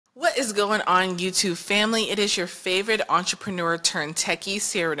What is going on, YouTube family? It is your favorite entrepreneur turned techie,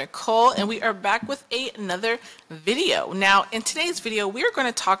 Sierra Nicole, and we are back with another video. Now, in today's video, we are going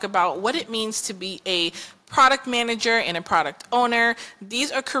to talk about what it means to be a product manager and a product owner. These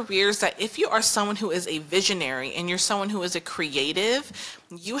are careers that if you are someone who is a visionary and you're someone who is a creative,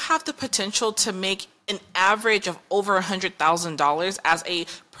 you have the potential to make an average of over $100,000 as a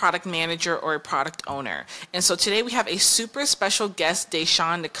product manager or a product owner. And so today we have a super special guest,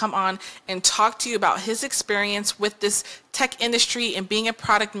 Deshaun, to come on and talk to you about his experience with this tech industry and being a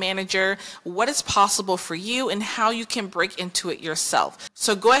product manager, what is possible for you and how you can break into it yourself.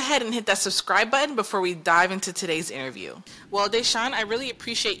 So go ahead and hit that subscribe button before we dive into today's interview. Well, Deshaun, I really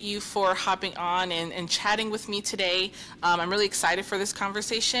appreciate you for hopping on and chatting with me today. I'm really excited for this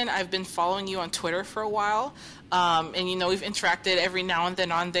conversation. I've been following you on Twitter for a while. And you know, we've interacted every now and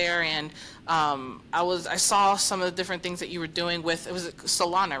then on there, and I saw some of the different things that you were doing with, it was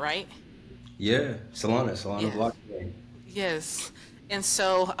Solana, right? Yeah, Solana Yeah. blockchain. Yes. And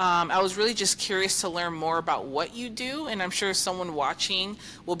so I was really just curious to learn more about what you do, and I'm sure someone watching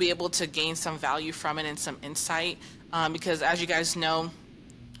will be able to gain some value from it and some insight, because as you guys know,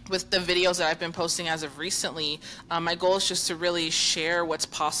 with the videos that I've been posting as of recently, my goal is just to really share what's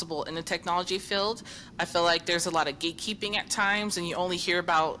possible in the technology field. I feel like there's a lot of gatekeeping at times, and you only hear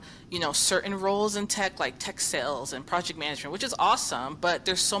about, you know, certain roles in tech, like tech sales and project management, which is awesome, but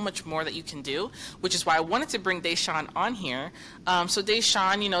there's so much more that you can do, which is why I wanted to bring Deshaun on here. So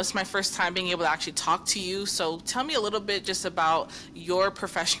Deshaun, you know, it's my first time being able to actually talk to you. So tell me a little bit just about your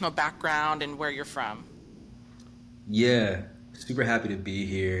professional background and where you're from. Yeah, super happy to be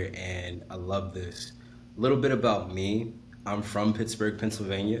here and I love this. A little bit about me. I'm from Pittsburgh,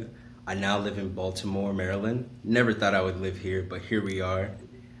 Pennsylvania. I now live in Baltimore, Maryland. Never thought I would live here, but here we are.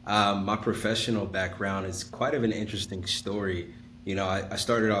 My professional background is quite of an interesting story. You know, I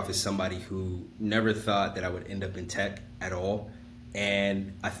started off as somebody who never thought that I would end up in tech at all.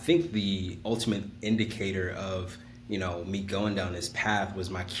 And I think the ultimate indicator of, you know, me going down this path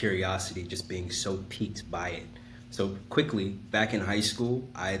was my curiosity just being so piqued by it. So quickly, back in high school,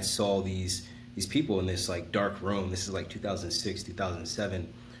 I had saw these people in this like dark room. This is like 2006,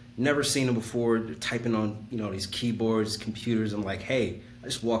 2007. Never seen them before. They're typing on, you know, these keyboards, computers. I'm like, hey, I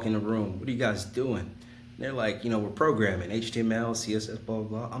just walk in the room. What are you guys doing? And they're like, you know, we're programming HTML, CSS, blah,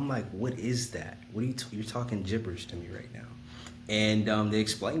 blah, blah. I'm like, what is that? What are you're talking gibberish to me right now. And they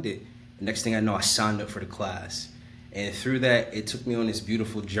explained it. The next thing I know, I signed up for the class. And through that, it took me on this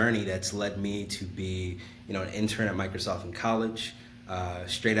beautiful journey that's led me to be, you know, an intern at Microsoft in college.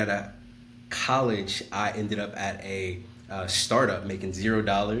 Straight out of college, I ended up at a startup making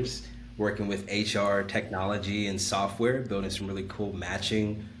 $0, working with HR, technology, and software, building some really cool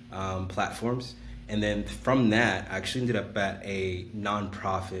matching platforms. And then from that, I actually ended up at a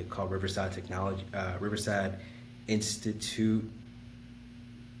nonprofit called Riverside Institute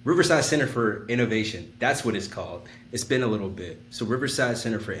Riverside Center for Innovation. That's what it's called. It's been a little bit. So Riverside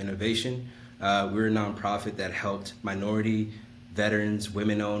Center for Innovation, we're a nonprofit that helped minority, veterans,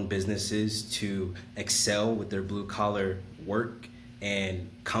 women-owned businesses to excel with their blue-collar work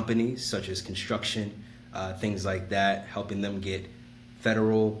and companies such as construction, things like that, helping them get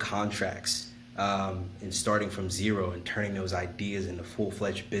federal contracts and starting from zero and turning those ideas into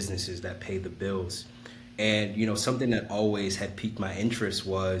full-fledged businesses that pay the bills. And you know, something that always had piqued my interest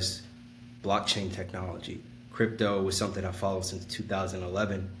was blockchain technology. Crypto was something I followed since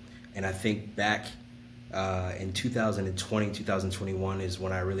 2011, and I think back in 2020, 2021 is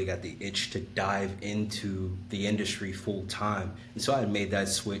when I really got the itch to dive into the industry full time. And so I made that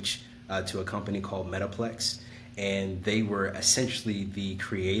switch to a company called Metaplex, and they were essentially the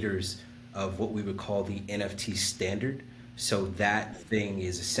creators of what we would call the NFT standard. So that thing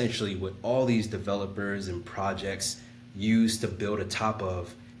is essentially what all these developers and projects use to build atop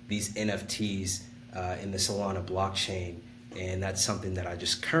of these NFTs in the Solana blockchain. And that's something that I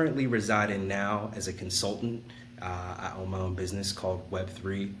just currently reside in now as a consultant. I own my own business called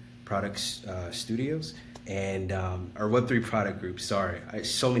Web3 Products Studios and or Web3 Product Group. Sorry,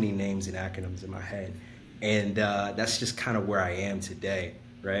 so many names and acronyms in my head. And that's just kind of where I am today,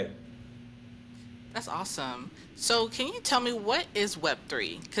 right? That's awesome. So can you tell me what is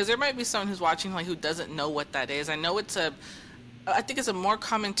Web3? Because there might be someone who's watching like who doesn't know what that is. I think it's a more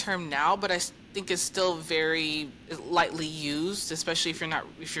common term now, but think it's still very lightly used, especially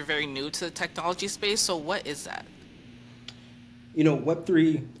if you're very new to the technology space. So what is that? You know,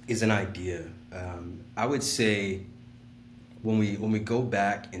 Web3 is an idea. I would say when we go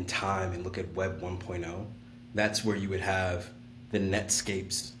back in time and look at Web 1.0, that's where you would have the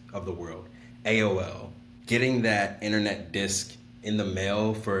Netscapes of the world, AOL, getting that internet disk in the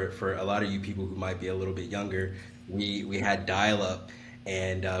mail. For a lot of you people who might be a little bit younger, we had dial up,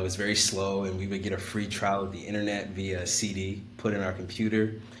 and it was very slow, and we would get a free trial of the internet via CD put in our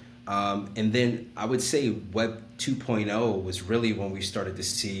computer. And then I would say Web 2.0 was really when we started to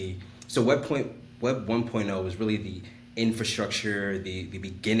see. So Web 1.0 was really the infrastructure, the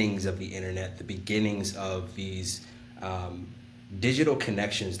beginnings of the internet, the beginnings of these um, digital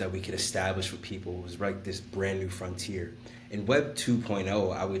connections that we could establish with people. It was like this brand new frontier. And Web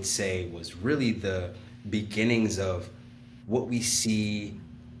 2.0, I would say, was really the beginnings of what we see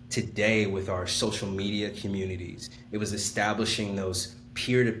today with our social media communities. It was establishing those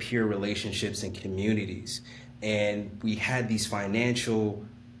peer to peer relationships and communities. And we had these financial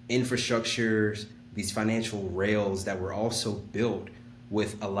infrastructures, these financial rails that were also built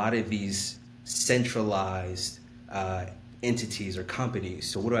with a lot of these centralized entities or companies.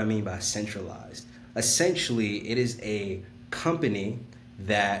 So, what do I mean by centralized? Essentially, it is a company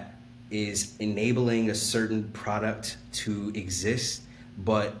that is enabling a certain product to exist,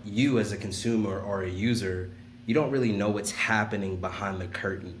 but you as a consumer or a user, you don't really know what's happening behind the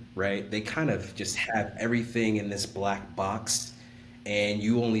curtain, right? They kind of just have everything in this black box, and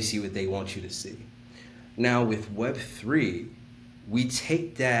you only see what they want you to see. Now with Web3, we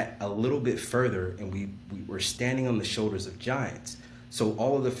take that a little bit further, and we're standing on the shoulders of giants. So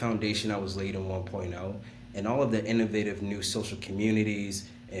all of the foundation that was laid in 1.0 and all of the innovative new social communities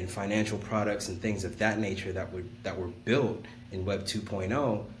and financial products and things of that nature that were built in Web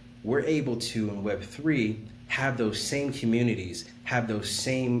 2.0, we're able to in Web 3 have those same communities, have those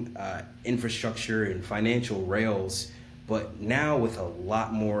same infrastructure and financial rails, but now with a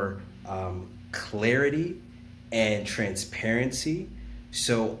lot more clarity and transparency.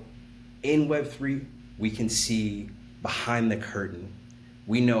 So in Web3, we can see behind the curtain.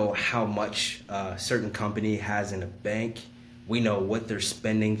 We know how much a certain company has in a bank. We know what they're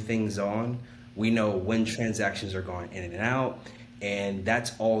spending things on. We know when transactions are going in and out. And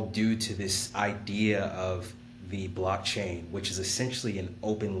that's all due to this idea of the blockchain, which is essentially an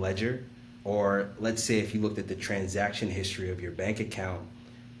open ledger. Or let's say if you looked at the transaction history of your bank account,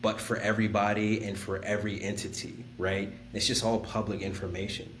 but for everybody and for every entity, right? It's just all public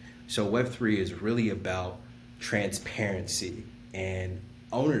information. So Web3 is really about transparency and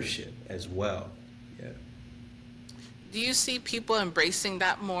ownership as well. Yeah. Do you see people embracing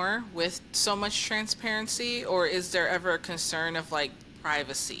that more with so much transparency, or is there ever a concern of like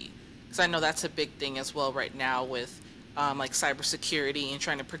privacy? Because I know that's a big thing as well right now with like cybersecurity and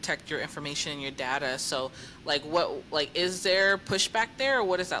trying to protect your information and your data. So, like, is there pushback there, or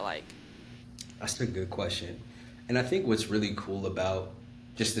what is that like? That's a good question. And I think what's really cool about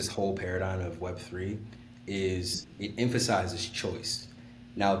just this whole paradigm of Web3 is it emphasizes choice.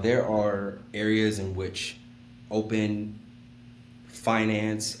 Now, there are areas in which open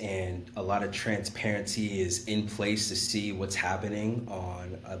finance and a lot of transparency is in place to see what's happening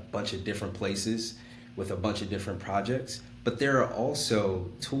on a bunch of different places with a bunch of different projects. But there are also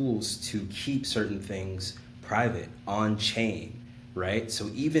tools to keep certain things private on chain, right?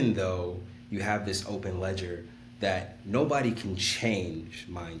 So even though you have this open ledger that nobody can change,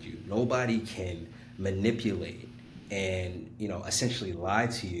 mind you, nobody can manipulate and essentially lie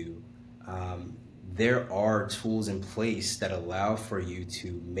to you, there are tools in place that allow for you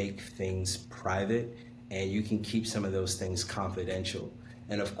to make things private, and you can keep some of those things confidential.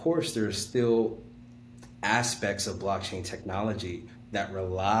 And of course, there's still aspects of blockchain technology that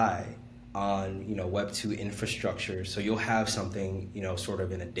rely on Web 2 infrastructure. So you'll have something sort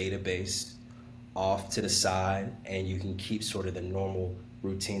of in a database off to the side, and you can keep sort of the normal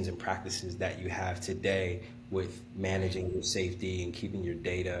routines and practices that you have today with managing your safety and keeping your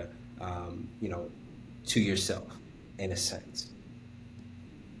data to yourself in a sense.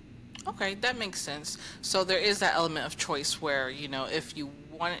 Okay, that makes sense. So there is that element of choice where, if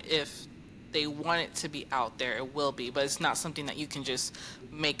they want it to be out there, it will be, but it's not something that you can just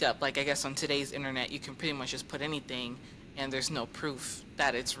make up. Like, I guess on today's internet, you can pretty much just put anything and there's no proof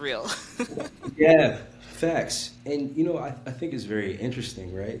that it's real. Yeah, facts. And I think it's very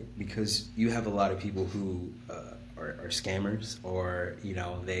interesting, right? Because you have a lot of people who are scammers, or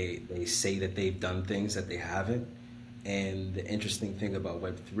they say that they've done things that they haven't. And the interesting thing about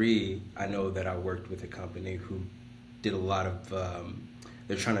Web3, I know that I worked with a company who did a lot of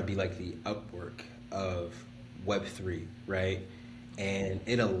they're trying to be like the Upwork of Web3, right? And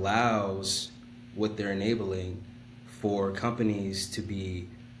it allows what they're enabling for companies to be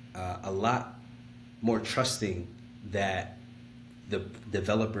a lot more trusting that the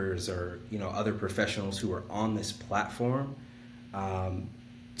developers or other professionals who are on this platform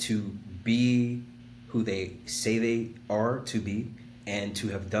to be who they say they are to be and to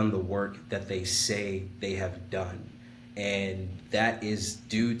have done the work that they say they have done. And that is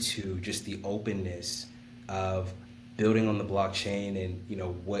due to just the openness of building on the blockchain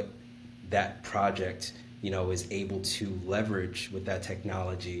and, what that project, is able to leverage with that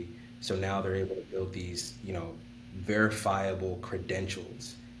technology. So now they're able to build these, verifiable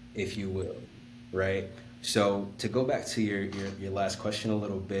credentials, if you will, right? So to go back to your last question a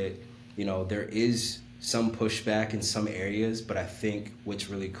little bit, there is some pushback in some areas, but I think what's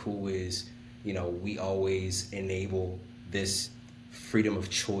really cool is, we always enable this freedom of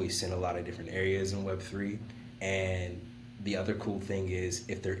choice in a lot of different areas in Web3. And the other cool thing is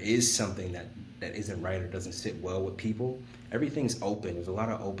if there is something that isn't right or doesn't sit well with people, everything's open. There's a lot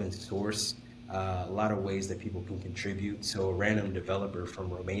of open source, a lot of ways that people can contribute. So a random developer from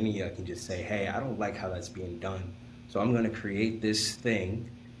Romania can just say, hey, I don't like how that's being done. So I'm going to create this thing,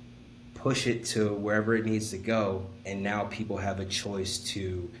 push it to wherever it needs to go, and now people have a choice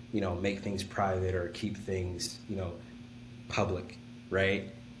to, make things private or keep things, public,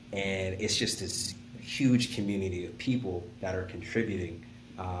 right? And it's just this huge community of people that are contributing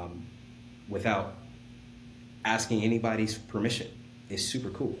without asking anybody's permission. It's super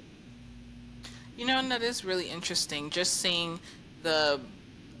cool. And that is really interesting. Just seeing the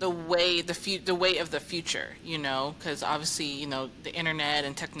way of the future. Because obviously, the internet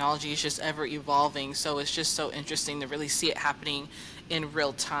and technology is just ever evolving. So it's just so interesting to really see it happening in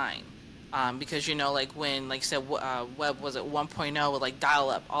real time. Because like when, like you said, web was at 1.0 with like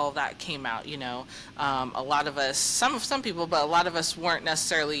dial-up, all of that came out. A lot of us, some people, but a lot of us weren't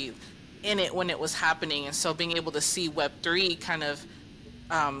necessarily in it when it was happening, and so being able to see Web3 kind of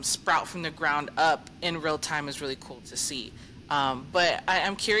sprout from the ground up in real time is really cool to see. But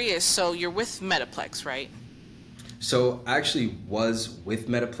I'm curious. So you're with Metaplex, right? So I actually was with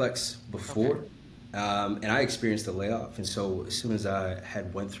Metaplex before. Okay. And I experienced a layoff, and so as soon as I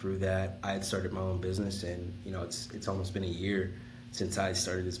had went through that, I had started my own business, and it's almost been a year since I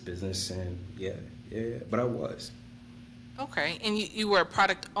started this business, and yeah. But I was. Okay, and you were a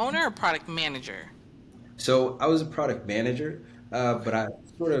product owner or product manager? So I was a product manager, but I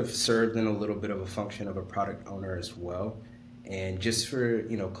sort of served in a little bit of a function of a product owner as well. And just for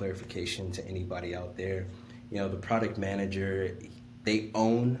clarification to anybody out there, the product manager, they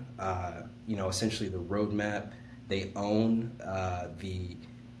own essentially the roadmap. They own the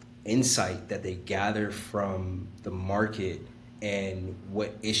insight that they gather from the market and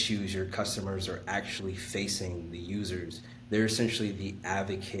what issues your customers are actually facing, the users. They're essentially the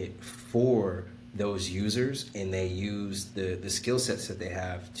advocate for those users, and they use the skill sets that they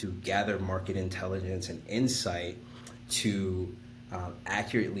have to gather market intelligence and insight to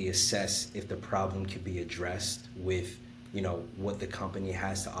accurately assess if the problem can be addressed with what the company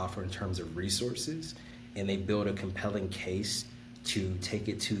has to offer in terms of resources, and they build a compelling case to take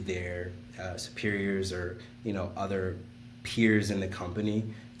it to their superiors or other peers in the company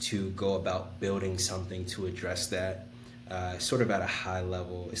to go about building something to address that sort of at a high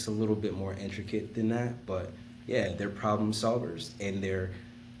level. It's a little bit more intricate than that, but yeah, they're problem solvers, and they're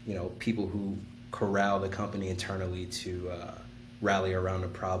people who corral the company internally to rally around a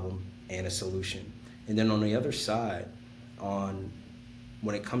problem and a solution. And then on the other side,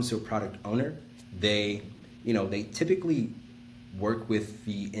 when it comes to a product owner, they typically work with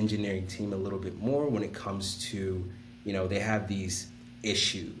the engineering team a little bit more when it comes to, they have these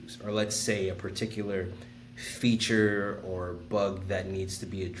issues, or let's say a particular feature or bug that needs to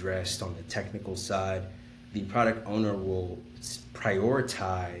be addressed on the technical side. The product owner will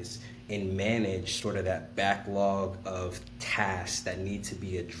prioritize and manage sort of that backlog of tasks that need to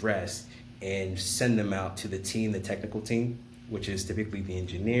be addressed and send them out to the team, the technical team, which is typically the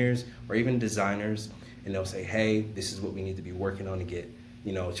engineers or even designers, and they'll say, hey, this is what we need to be working on to get,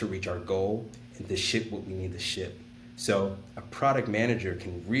 to reach our goal and to ship what we need to ship. So a product manager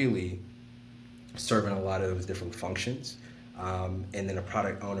can really serve in a lot of those different functions. And then a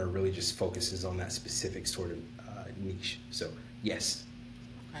product owner really just focuses on that specific sort of niche. So yes.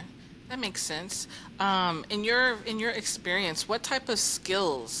 Okay, that makes sense. In your experience, what type of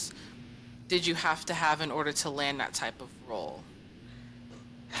skills did you have to have in order to land that type of role?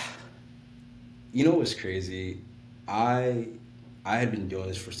 What's crazy? I had been doing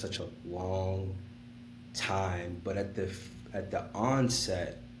this for such a long time, but at the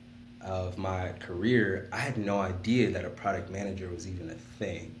onset of my career, I had no idea that a product manager was even a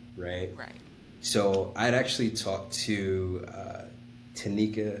thing, right? Right. So I'd actually talked to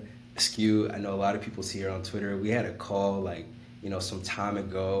Tanika Askew. I know a lot of people see her on Twitter. We had a call some time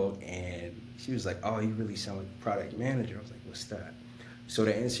ago, and she was like, oh, you really sound like a product manager. I was like, what's that? So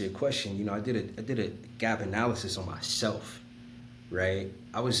to answer your question, I did a gap analysis on myself, right?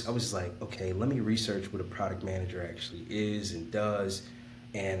 I was like, okay, let me research what a product manager actually is and does,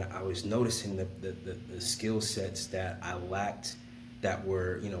 and I was noticing the skill sets that I lacked that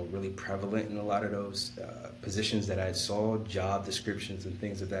were really prevalent in a lot of those positions that I saw, job descriptions and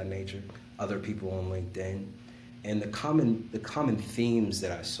things of that nature, other people on LinkedIn, and the common themes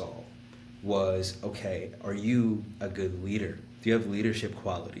that I saw was, okay, are you a good leader? Do you have leadership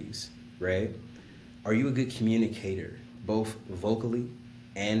qualities, right? Are you a good communicator, both vocally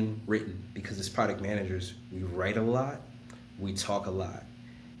and written? Because as product managers, we write a lot, we talk a lot.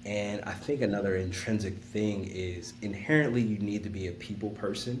 And I think another intrinsic thing is inherently you need to be a people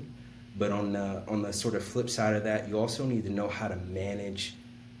person, but on the sort of flip side of that, you also need to know how to manage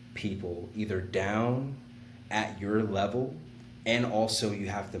people either down at your level, and also you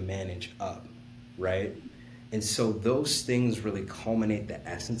have to manage up, right? And so those things really culminate the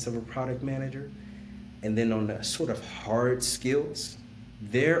essence of a product manager. And then on the sort of hard skills,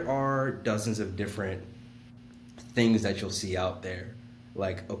 there are dozens of different things that you'll see out there.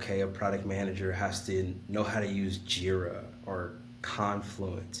 Like, okay, a product manager has to know how to use Jira or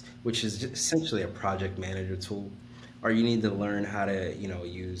Confluence, which is essentially a project manager tool. Or you need to learn how to,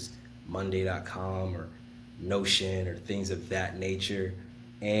 use Monday.com or Notion or things of that nature.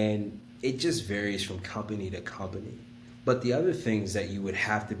 And it just varies from company to company. But the other things that you would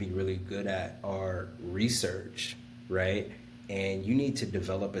have to be really good at are research, right? And you need to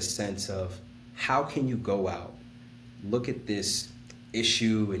develop a sense of how can you go out, look at this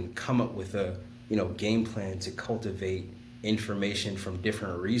issue and come up with a game plan to cultivate information from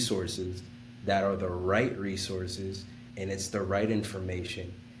different resources that are the right resources and it's the right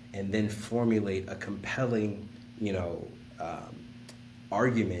information, and then formulate a compelling um,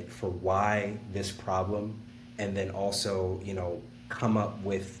 argument for why this problem, and then also come up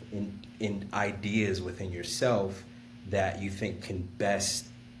with in ideas within yourself that you think can best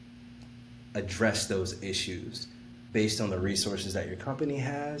address those issues based on the resources that your company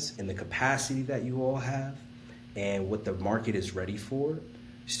has and the capacity that you all have and what the market is ready for.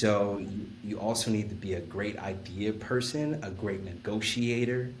 So you also need to be a great idea person, a great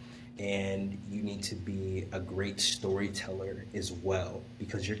negotiator, and you need to be a great storyteller as well,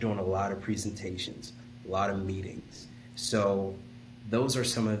 because you're doing a lot of presentations, a lot of meetings. So those are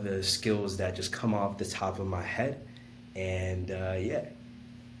some of the skills that just come off the top of my head. And yeah.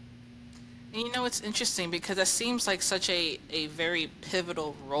 And it's interesting because that seems like such a very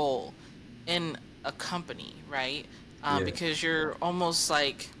pivotal role in a company, right? Yeah. Because you're almost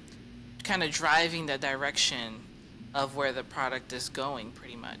like kind of driving the direction of where the product is going,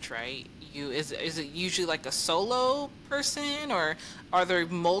 pretty much, right? Is it usually like a solo person, or are there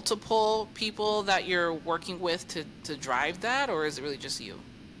multiple people that you're working with to drive that, or is it really just you?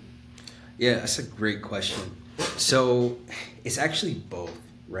 Yeah, that's a great question. So it's actually both,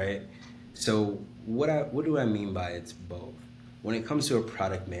 right? So what do I mean by it's both? When it comes to a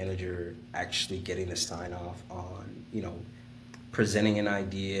product manager actually getting a sign off on, presenting an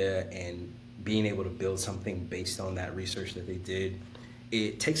idea and being able to build something based on that research that they did,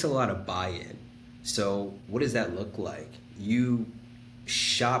 it takes a lot of buy-in. So what does that look like? You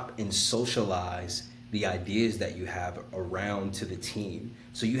shop and socialize the ideas that you have around to the team.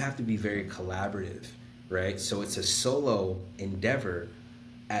 So you have to be very collaborative, right? So it's a solo endeavor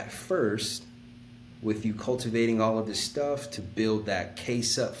at first, with you cultivating all of this stuff to build that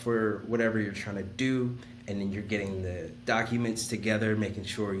case up for whatever you're trying to do. And then you're getting the documents together, making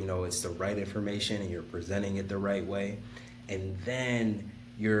sure, it's the right information and you're presenting it the right way. And then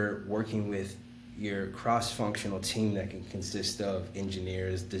you're working with your cross-functional team that can consist of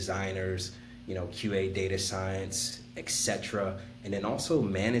engineers, designers, QA, data science, etc. And then also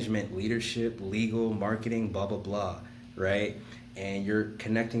management, leadership, legal, marketing, blah, blah, blah, right? And you're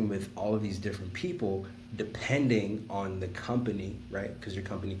connecting with all of these different people depending on the company, right? Because your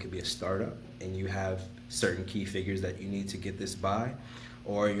company could be a startup and you have certain key figures that you need to get this by,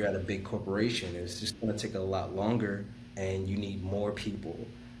 or you're at a big corporation. It's just going to take a lot longer and you need more people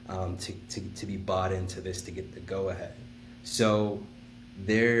to be bought into this to get the go ahead. So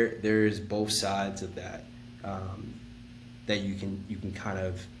there's both sides of that that you can kind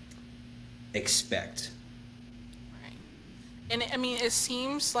of expect. Right. And I mean, it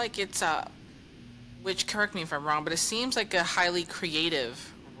seems like it's which, correct me if I'm wrong, but it seems like a highly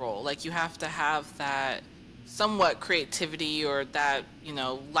creative role. Like you have to have that somewhat creativity, or that,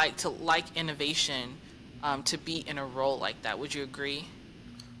 like innovation, to be in a role like that. Would you agree?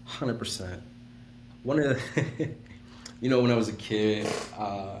 100%. One of the, when I was a kid,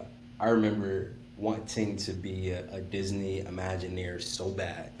 I remember wanting to be a Disney Imagineer so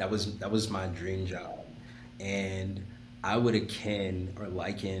bad. That was my dream job, and I would akin or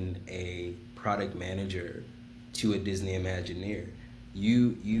liken a product manager to a Disney Imagineer.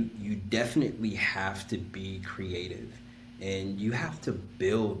 You definitely have to be creative, and you have to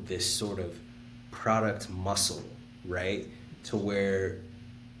build this sort of product muscle, right? To where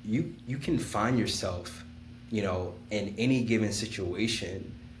you can find yourself, in any given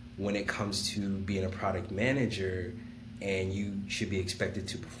situation when it comes to being a product manager, and you should be expected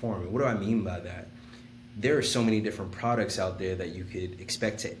to perform. And what do I mean by that? There are so many different products out there that you could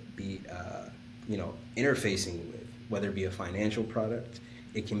expect to be, interfacing with, whether it be a financial product,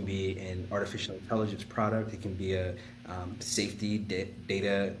 it can be an artificial intelligence product, it can be a safety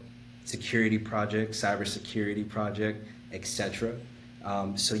data security project, cybersecurity project, etc.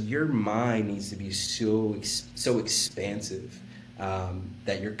 So your mind needs to be so expansive,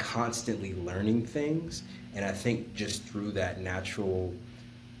 that you're constantly learning things. And I think just through that natural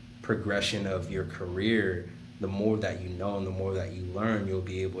progression of your career, the more that you know and the more that you learn, you'll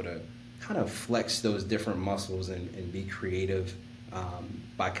be able to kind of flex those different muscles and be creative,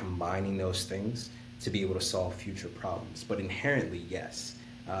 by combining those things to be able to solve future problems. But inherently, yes,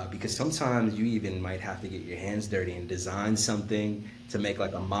 because sometimes you even might have to get your hands dirty and design something to make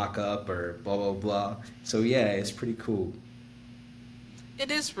like a mock-up or blah blah blah. So yeah, it's pretty cool. It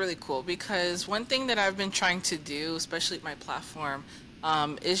is really cool because one thing that I've been trying to do, especially with my platform,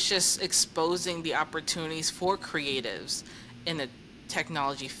 is just exposing the opportunities for creatives in the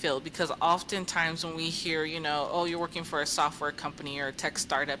technology field. Because oftentimes when we hear, oh, you're working for a software company or a tech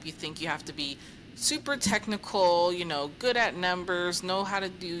startup, you think you have to be super technical, good at numbers, know how to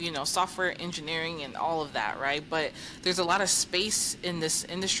do, software engineering and all of that, right? But there's a lot of space in this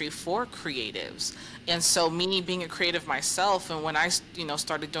industry for creatives. And so me being a creative myself, and when I,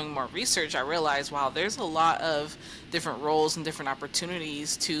 started doing more research, I realized, wow, there's a lot of different roles and different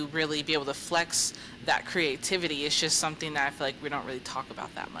opportunities to really be able to flex that creativity. It's just something that I feel like we don't really talk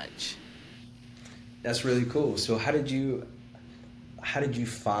about that much. That's really cool. So how did you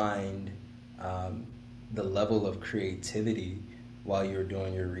find, um, the level of creativity while you were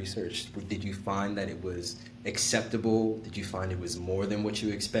doing your research? Did you find that it was acceptable? Did you find it was more than what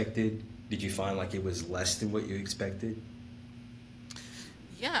you expected? Did you find like it was less than what you expected?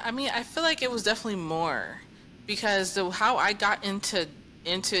 Yeah, I mean, I feel like it was definitely more because how I got into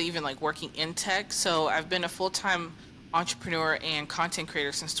even like working in tech. So I've been a full-time entrepreneur and content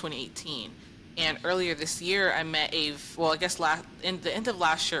creator since 2018. And earlier this year, I met well, I guess in the end of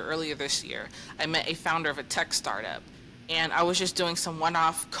last year, earlier this year, I met a founder of a tech startup. And I was just doing some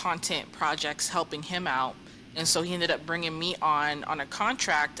one-off content projects helping him out. And so he ended up bringing me on a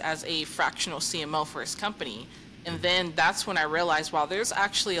contract as a fractional CMO for his company. And then that's when I realized, wow, there's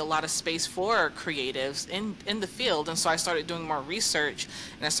actually a lot of space for creatives in the field. And so I started doing more research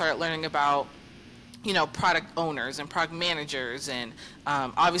and I started learning about, product owners and product managers and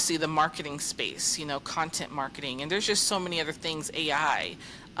obviously the marketing space, content marketing. And there's just so many other things, AI,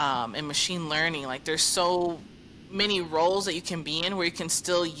 and machine learning. Like there's so many roles that you can be in where you can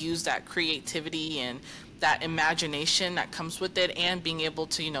still use that creativity and that imagination that comes with it, and being able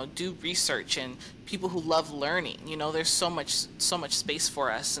to do research, and people who love learning. There's so much space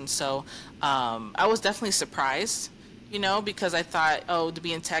for us. And so I was definitely surprised, because I thought, oh, to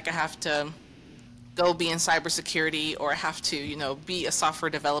be in tech I have to go be in cybersecurity, or I have to be a software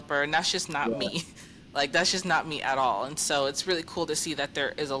developer, and that's just not Yeah. me. Like that's just not me at all. And so it's really cool to see that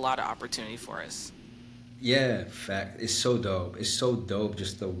there is a lot of opportunity for us. Yeah, fact. It's so dope. It's so dope,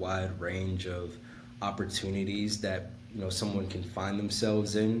 just the wide range of opportunities that, someone can find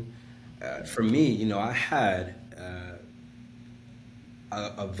themselves in. For me, I had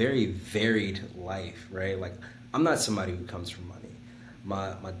a very varied life, right? Like, I'm not somebody who comes from money.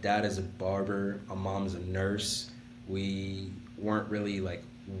 My dad is a barber, my mom's a nurse. We weren't really like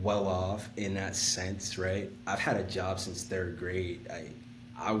well off in that sense, right? I've had a job since third grade.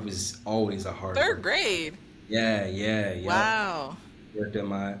 I was always a hard Third worker. grade. Yeah, yeah, yep. Wow. Worked at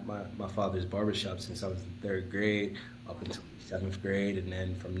my father's barbershop since I was in third grade up until seventh grade. And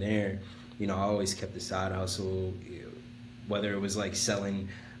then from there, I always kept a side hustle, whether it was like selling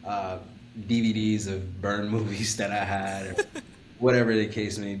uh, DVDs of burned movies that I had, or whatever the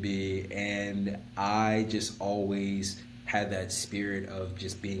case may be. And I just always had that spirit of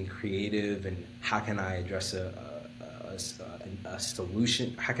just being creative and how can I address a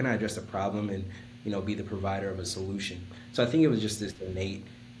solution? How can I address a problem and be the provider of a solution? So I think it was just this innate,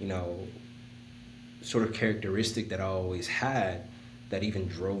 you know, sort of characteristic that I always had that even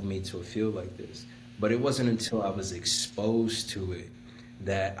drove me to a field like this. But it wasn't until I was exposed to it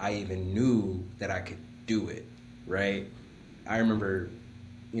that I even knew that I could do it, right? I remember,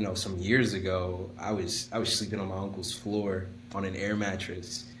 some years ago, I was sleeping on my uncle's floor on an air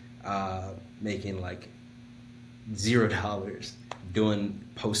mattress, making like $0 doing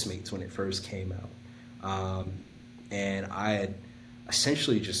Postmates when it first came out. And I had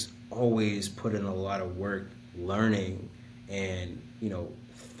essentially just always put in a lot of work learning and,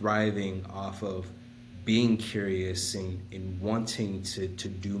 thriving off of being curious and wanting to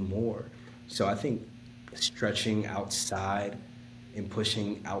do more. So I think stretching outside and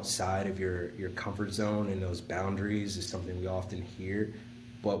pushing outside of your comfort zone and those boundaries is something we often hear.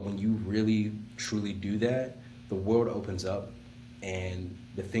 But when you really truly do that, the world opens up and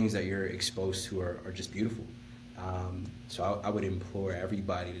the things that you're exposed to are just beautiful. So I would implore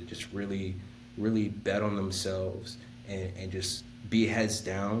everybody to just really, really bet on themselves and just be heads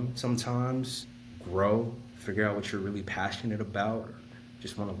down sometimes, grow, figure out what you're really passionate about, or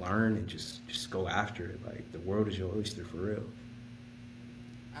just want to learn and just go after it. Like the world is your oyster for real.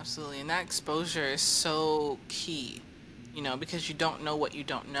 Absolutely. And that exposure is so key, because you don't know what you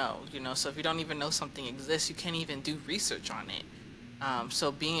don't know, So if you don't even know something exists, you can't even do research on it.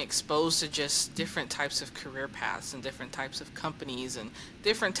 So being exposed to just different types of career paths and different types of companies and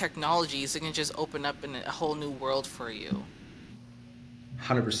different technologies, it can just open up in a whole new world for you.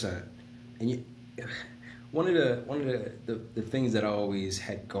 100%. And one of the things that I always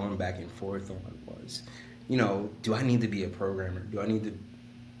had going back and forth on was, do I need to be a programmer? Do I need to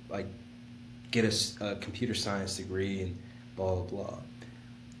like get a computer science degree and blah blah blah?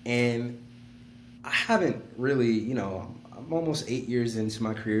 And I haven't really, I'm almost 8 years into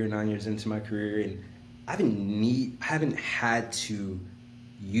my career, 9 years into my career, and I haven't had to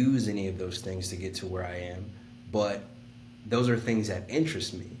use any of those things to get to where I am, but those are things that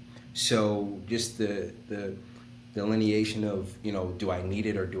interest me. So just the delineation of, do I need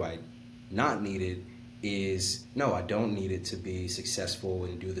it or do I not need it is no, I don't need it to be successful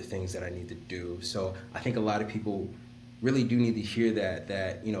and do the things that I need to do. So I think a lot of people really do need to hear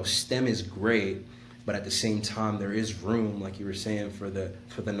that STEM is great, but at the same time there is room, like you were saying, for the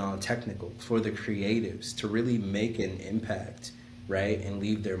non-technical, for the creatives to really make an impact, right, and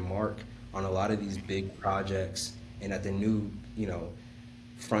leave their mark on a lot of these big projects and at the new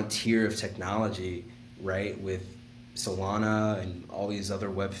frontier of technology, right, with Solana and all these other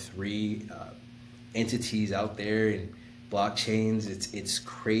Web3 entities out there and blockchains. It's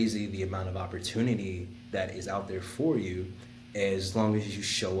crazy the amount of opportunity that is out there for you as long as you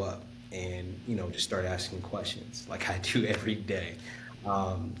show up and just start asking questions like I do every day.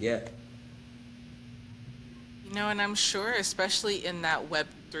 Yeah. And I'm sure, especially in that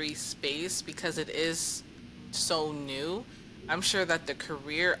Web3 space, because it is so new, I'm sure that the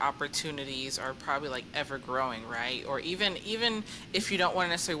career opportunities are probably like ever growing, right? Or even if you don't want to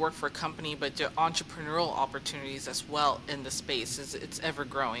necessarily work for a company, but the entrepreneurial opportunities as well in the space is it's ever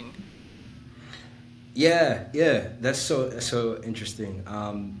growing. Yeah, that's so interesting.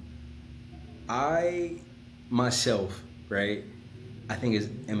 I myself, right, I think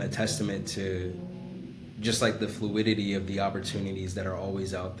am a testament to just like the fluidity of the opportunities that are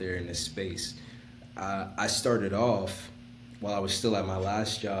always out there in this space. I started off while I was still at my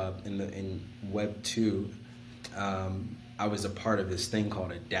last job in Web 2. I was a part of this thing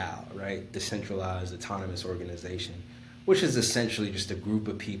called a DAO, right? Decentralized Autonomous Organization, which is essentially just a group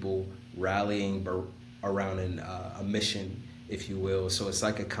of people rallying around a mission, if you will. So it's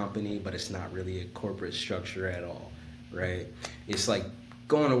like a company, but it's not really a corporate structure at all, right? It's like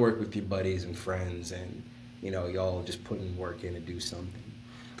going to work with your buddies and friends and, y'all just putting work in to do something.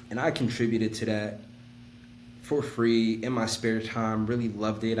 And I contributed to that for free in my spare time, really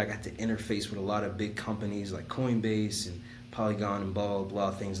loved it. I got to interface with a lot of big companies like Coinbase and Polygon and blah, blah,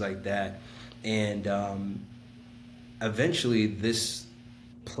 blah, things like that. And eventually this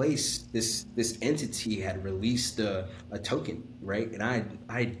entity had released a token, right? And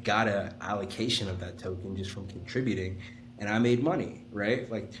I got an allocation of that token just from contributing, and I made money, right?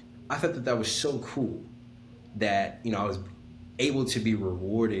 Like I thought that was so cool that, I was able to be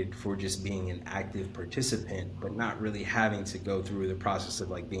rewarded for just being an active participant, but not really having to go through the process of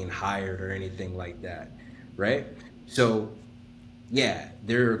like being hired or anything like that, right? So yeah,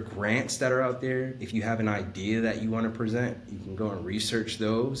 there are grants that are out there. If you have an idea that you want to present, you can go and research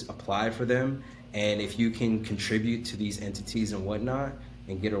those, apply for them, and if you can contribute to these entities and whatnot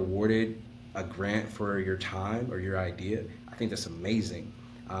and get awarded a grant for your time or your idea, I think that's amazing.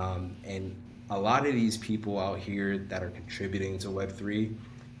 And a lot of these people out here that are contributing to Web3,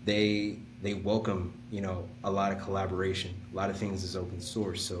 they welcome, a lot of collaboration. A lot of things is open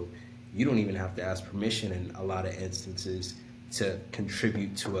source, so you don't even have to ask permission in a lot of instances to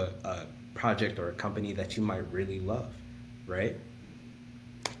contribute to a project or a company that you might really love, right?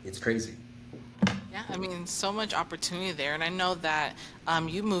 It's crazy. Yeah, I mean, so much opportunity there. And I know that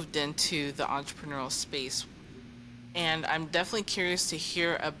you moved into the entrepreneurial space, and I'm definitely curious to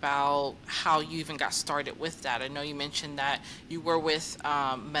hear about how you even got started with that. I know you mentioned that you were with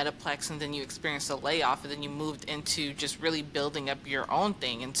Metaplex, and then you experienced a layoff, and then you moved into just really building up your own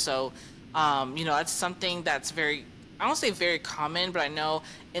thing. And so, that's something that's very, I don't say very common, but I know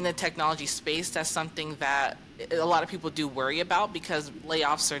in the technology space, that's something that a lot of people do worry about because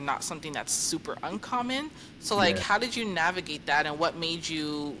layoffs are not something that's super uncommon. So, like, Yeah. how did you navigate that, and what made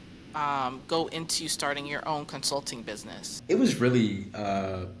you go into starting your own consulting business? It was really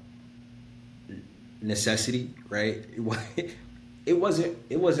necessity, right? It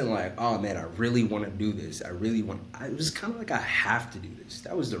wasn't like, oh man, I really want to do this. It was kind of like I have to do this.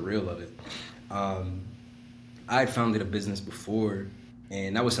 That was the real of it. Um, I had founded a business before,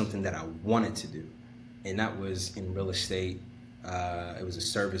 and that was something that I wanted to do, and that was in real estate. It was a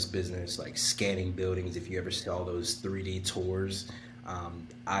service business, like scanning buildings. If you ever saw those 3D tours,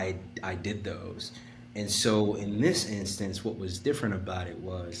 I did those. And so in this instance, what was different about it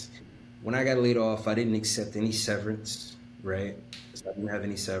was when I got laid off, I didn't accept any severance, right? So I didn't have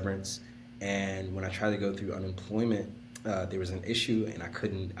any severance. And when I tried to go through unemployment, there was an issue, and I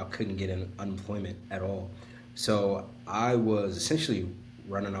couldn't get an unemployment at all. So I was essentially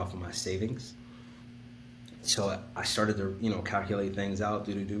running off of my savings. So I started to, calculate things out,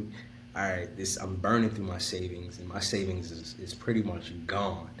 do. All right, I'm burning through my savings, and my savings is pretty much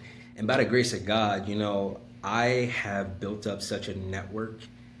gone. And by the grace of God, I have built up such a network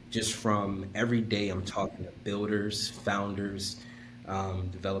just from every day I'm talking to builders, founders,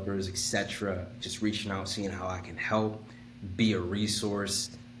 developers, etc. Just reaching out, seeing how I can help, be a resource,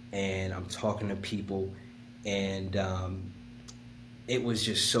 and I'm talking to people, and it was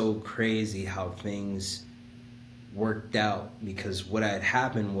just so crazy how things worked out because what had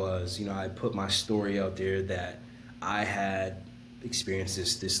happened was, I put my story out there that I had experienced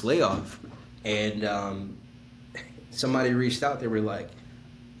this layoff, and somebody reached out. They were like,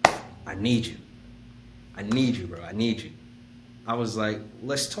 "I need you. I need you, bro. I need you." I was like,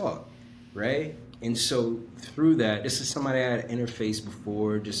 "Let's talk," right? And so through that, this is somebody I had interfaced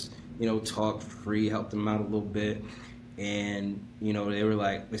before, just talk free, help them out a little bit, and they were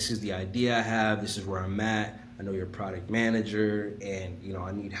like, "This is the idea I have. This is where I'm at. I know you're a product manager, and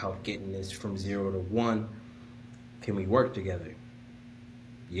I need help getting this from 0 to 1. Can we work together?"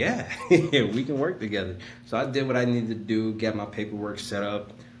 Yeah, we can work together. So I did what I needed to do, get my paperwork set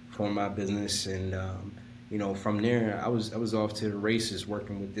up for my business, and from there I was off to the races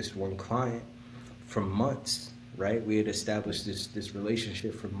working with this one client for months. Right, we had established this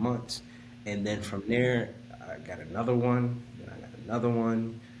relationship for months, and then from there I got another one, then I got another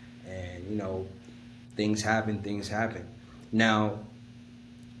one, and things happen. Things happen. Now,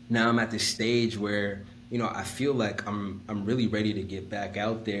 I'm at this stage where I feel like I'm really ready to get back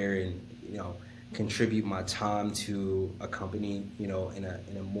out there and contribute my time to a company in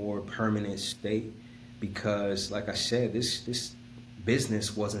a more permanent state, because like I said, this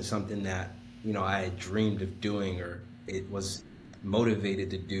business wasn't something that I had dreamed of doing, or it was motivated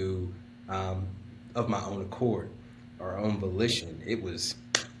to do of my own accord or own volition. It was,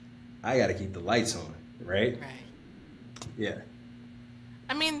 I got to keep the lights on, right? Right. Yeah.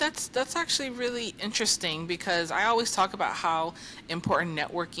 I mean, that's actually really interesting because I always talk about how important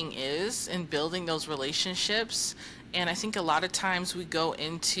networking is in building those relationships. And I think a lot of times we go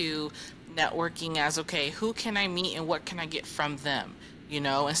into networking as, okay, who can I meet and what can I get from them?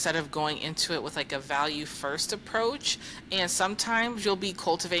 Instead of going into it with like a value first approach. And sometimes you'll be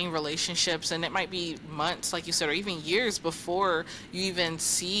cultivating relationships and it might be months, like you said, or even years before you even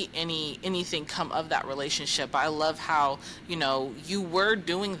see anything come of that relationship. But I love how, you were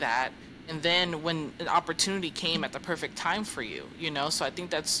doing that. And then when an opportunity came at the perfect time for you, so I think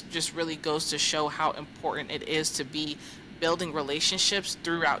that's just really goes to show how important it is to be building relationships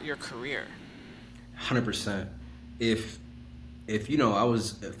throughout your career. 100%. If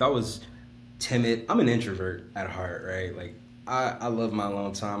if I was timid, I'm an introvert at heart, right? Like I love my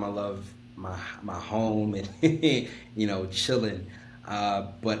alone time. I love my home and chilling.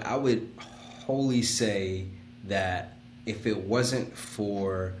 But I would wholly say that if it wasn't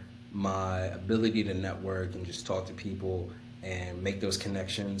for my ability to network and just talk to people and make those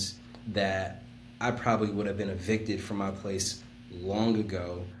connections, that I probably would have been evicted from my place long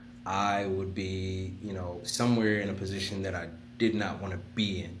ago. I would be, somewhere in a position that I did not want to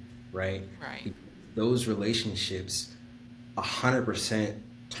be in, right? Right. Those relationships 100%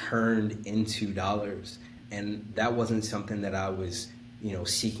 turned into dollars. And that wasn't something that I was,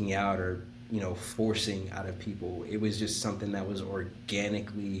 seeking out or, forcing out of people. It was just something that was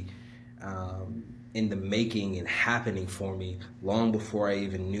organically in the making and happening for me long before I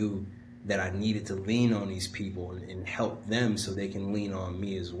even knew that I needed to lean on these people and help them so they can lean on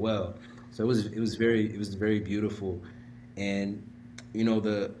me as well. So it was very beautiful. And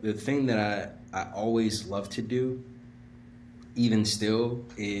the thing that I always love to do, even still,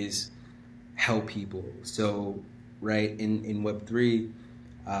 is help people. So right in Web3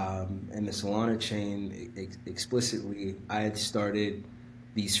 and the Solana chain explicitly, I had started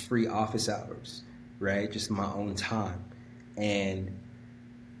these free office hours, right? Just in my own time. And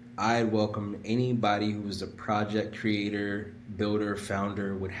I welcome anybody who is a project creator, builder,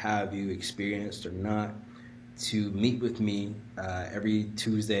 founder, what have you, experienced or not, to meet with me every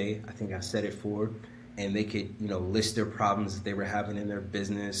Tuesday. I think I said it for, and they could list their problems that they were having in their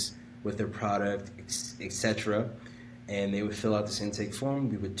business with their product, etc. And they would fill out this intake form.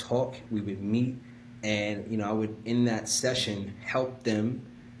 We would talk, we would meet, and I would in that session help them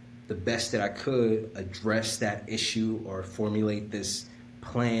the best that I could address that issue or formulate this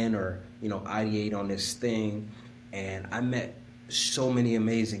plan or ideate on this thing. And I met so many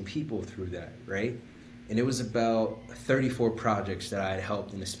amazing people through that, right? And it was about 34 projects that I had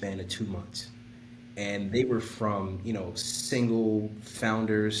helped in the span of 2 months. And they were from single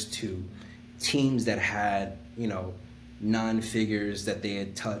founders to teams that had non-figures that they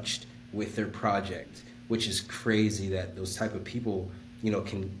had touched with their project, which is crazy that those type of people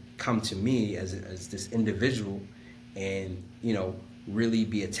can come to me as this individual and really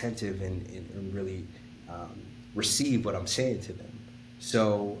be attentive and really receive what I'm saying to them.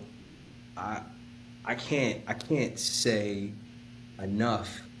 So I can't say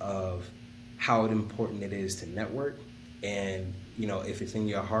enough of how important it is to network, and if it's in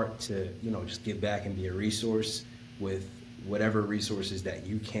your heart to just give back and be a resource with whatever resources that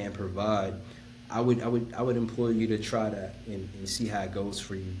you can provide. I would implore you to try that and see how it goes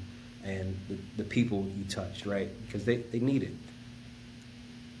for you and the people you touch, right? Because they need it.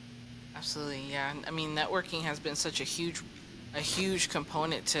 Absolutely, yeah. I mean, networking has been such a huge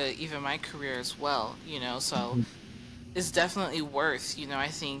component to even my career as well, so it's definitely worth, I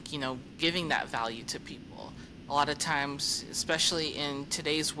think, giving that value to people. A lot of times, especially in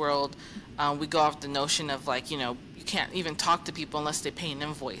today's world, we go off the notion of like, you can't even talk to people unless they pay an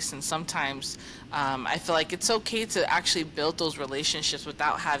invoice. And sometimes I feel like it's okay to actually build those relationships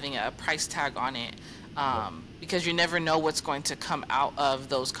without having a price tag on it, because you never know what's going to come out of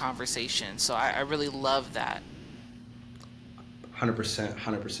those conversations. So I really love that. 100%,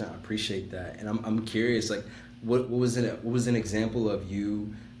 100%. I appreciate that. And I'm curious, like, what was an example of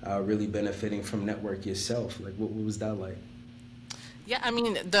you really benefiting from network yourself? Like, what was that like? Yeah, I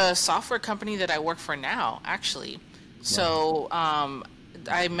mean, the software company that I work for now, actually. Wow. So,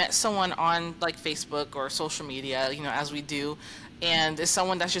 I met someone on like Facebook or social media, as we do, and it's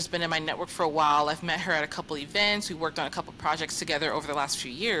someone that's just been in my network for a while. I've met her at a couple events. We worked on a couple projects together over the last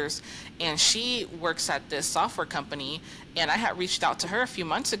few years, and she works at this software company. And I had reached out to her a few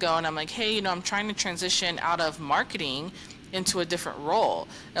months ago, and I'm like, hey, I'm trying to transition out of marketing into a different role.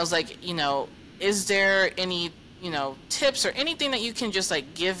 And I was like, is there any tips or anything that you can just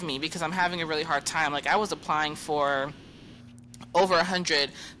like give me, because I'm having a really hard time. Like, I was applying for over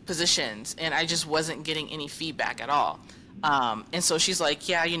 100 positions and I just wasn't getting any feedback at all. And so she's like,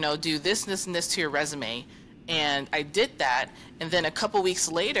 yeah, do this, this, and this to your resume. And I did that. And then a couple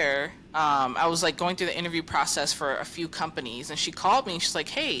weeks later, I was like going through the interview process for a few companies, and she called me and she's like,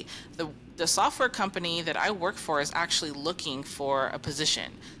 hey, the software company that I work for is actually looking for a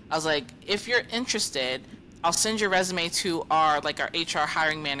position. I was like, if you're interested, I'll send your resume to our HR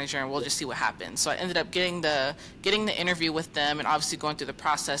hiring manager, and we'll just see what happens. So I ended up getting the interview with them, and obviously going through the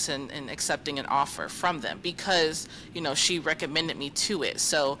process and accepting an offer from them because she recommended me to it.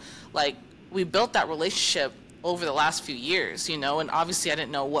 So like, we built that relationship over the last few years, and obviously I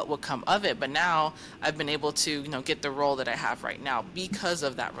didn't know what would come of it, but now I've been able to get the role that I have right now because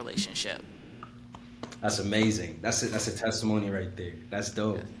of that relationship. That's amazing. That's a testimony right there. That's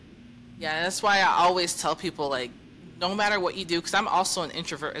dope. Yeah, that's why I always tell people, like, no matter what you do, because I'm also an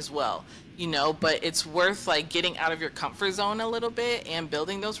introvert as well, but it's worth like getting out of your comfort zone a little bit and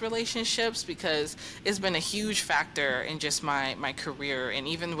building those relationships, because it's been a huge factor in just my career and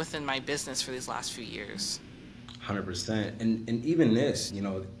even within my business for these last few years. 100%. And even this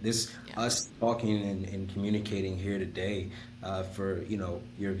Yeah. us talking and communicating here today, for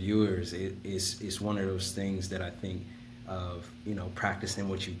your viewers, is one of those things that I think of, practicing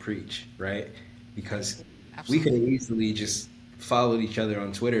what you preach, right? Because we could Absolutely. have easily just followed each other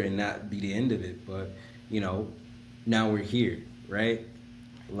on Twitter and not be the end of it, but you know, now we're here, right?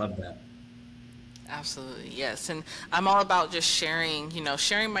 Love that. Absolutely, yes. And I'm all about just sharing,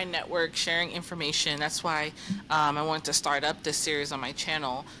 sharing my network, sharing information. That's why I wanted to start up this series on my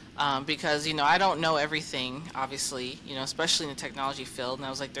channel because, I don't know everything, obviously, especially in the technology field. And I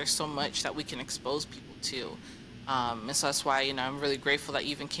was like, there's so much that we can expose people to. And so that's why, I'm really grateful that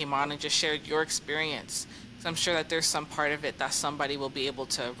you even came on and just shared your experience. So I'm sure that there's some part of it that somebody will be able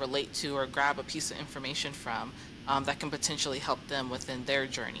to relate to or grab a piece of information from that can potentially help them within their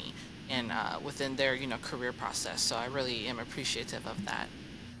journey and within their career process. So I really am appreciative of that.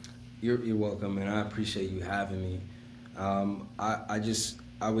 You're welcome, and I appreciate you having me.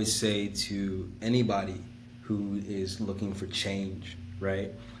 I would say to anybody who is looking for change,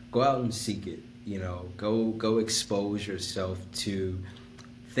 right? Go out and seek it. Go expose yourself to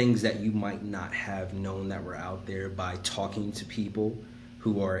things that you might not have known that were out there by talking to people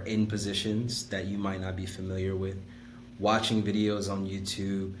who are in positions that you might not be familiar with, watching videos on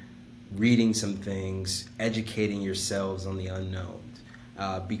YouTube, reading some things, educating yourselves on the unknowns.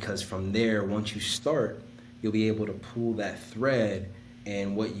 Because from there, once you start, you'll be able to pull that thread,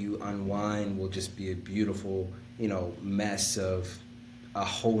 and what you unwind will just be a beautiful, mess of a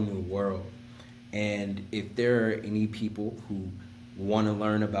whole new world. And if there are any people who want to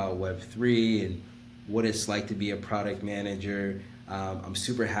learn about Web3 and what it's like to be a product manager, I'm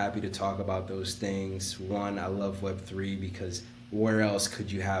super happy to talk about those things. One, I love Web3 because where else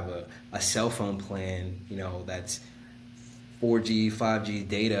could you have a cell phone plan, that's 4G, 5G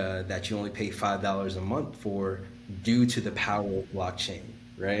data that you only pay $5 a month for due to the power of blockchain,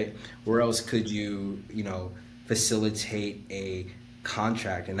 right? Where else could you, facilitate a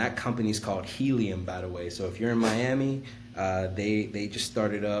contract? And that company is called Helium, by the way. So if you're in Miami, they just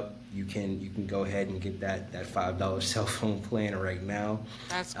started up. You can go ahead and get that $5 cell phone plan right now.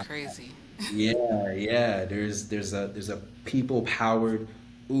 That's crazy. Yeah. There's a people powered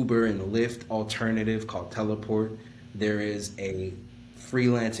Uber and Lyft alternative called Teleport. There is a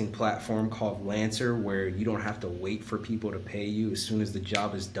freelancing platform called Lancer where you don't have to wait for people to pay you. As soon as the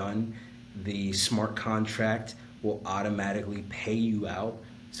job is done, the smart contract will automatically pay you out.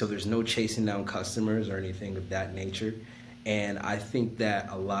 So there's no chasing down customers or anything of that nature. And I think that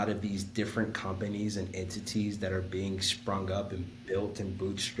a lot of these different companies and entities that are being sprung up and built and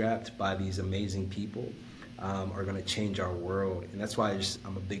bootstrapped by these amazing people are going to change our world. And that's why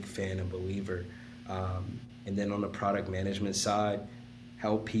I'm a big fan and believer. And then on the product management side,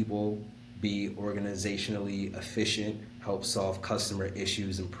 help people be organizationally efficient, help solve customer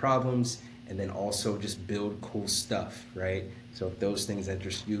issues and problems, and then also just build cool stuff, right? So if those things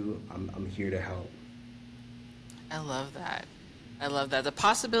interest you, I'm here to help. I love that. I love that. The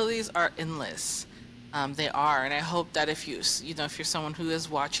possibilities are endless. They are, and I hope that if if you're someone who is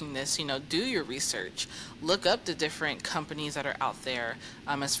watching this, do your research, look up the different companies that are out there,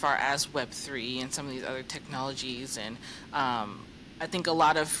 as far as Web3 and some of these other technologies, and I think a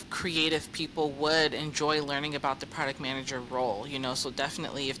lot of creative people would enjoy learning about the product manager role, so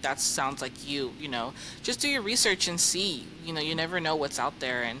definitely if that sounds like just do your research and see, you never know what's out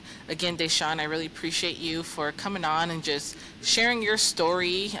there. And again, Deshaun, I really appreciate you for coming on and just sharing your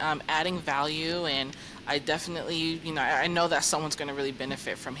story, adding value, and I definitely, I know that someone's going to really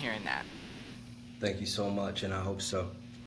benefit from hearing that. Thank you so much, and I hope so.